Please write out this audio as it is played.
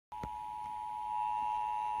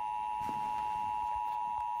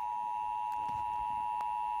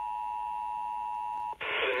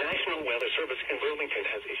National Weather Service in Burlington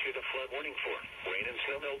has issued a flood warning for rain and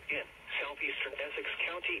snowmelt in southeastern Essex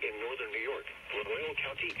County in northern New York, Royal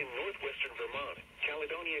County in northwestern Vermont,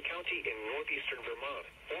 Caledonia County in northeastern Vermont,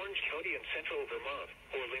 Orange County in central Vermont,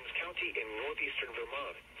 Orleans County in northeastern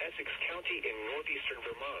Vermont, Essex County in northeastern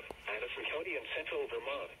Vermont, Addison County in central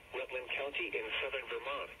Vermont, Rutland County in southern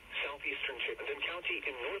Vermont, southeastern Chittenden County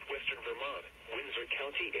in northwestern Vermont, Windsor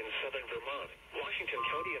County in southern Vermont, Washington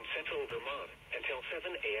County in central Vermont. Until 7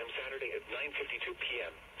 a.m. Saturday at 9:52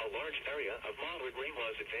 p.m., a large area of moderate rain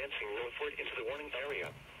was advancing northward into the warning area.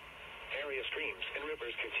 Area streams and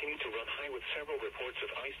rivers continue to run high with several reports of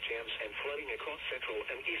ice jams and flooding across central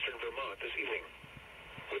and eastern Vermont this evening.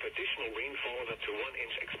 With additional rainfall of up to 1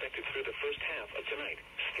 inch expected through the first half of tonight,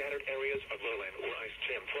 scattered areas of lowland or ice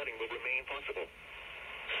jam flooding will remain possible.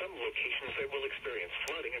 Some locations that will experience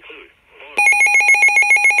flooding include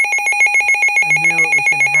I knew it was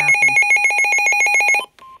going to happen.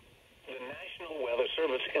 The National Weather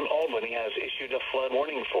Service in Albany has issued a flood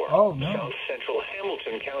warning for South Central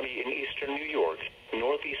Hamilton County in eastern New York,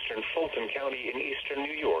 northeastern Fulton County in eastern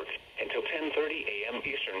New York, until 10:30 a.m.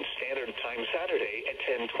 Eastern Standard Time Saturday at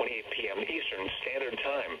 10:28 p.m. Eastern Standard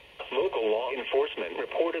Time. Local law enforcement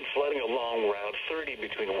reported flooding along Route 30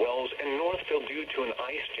 between Wells and Northville due to an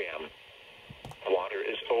ice jam. Water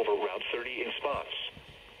is over Route 30 in spots.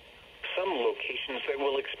 Some locations that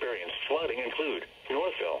will experience flooding include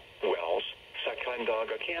Northville, Wells,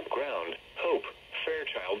 Sacandaga Campground, Hope,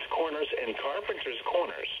 Fairchild's Corners, and Carpenter's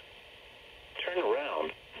Corners. Turn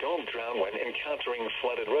around. Don't drown when encountering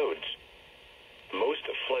flooded roads. Most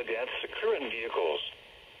flood deaths occur in vehicles.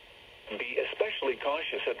 Be especially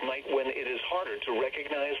cautious at night when it is harder to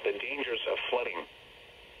recognize the dangers of flooding.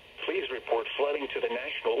 Please report flooding to the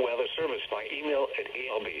National Weather Service by email at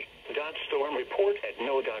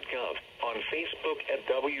alb.stormreport@noaa.gov, on Facebook at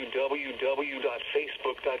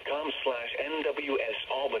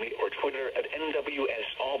www.facebook.com/NWSAlbany, or Twitter at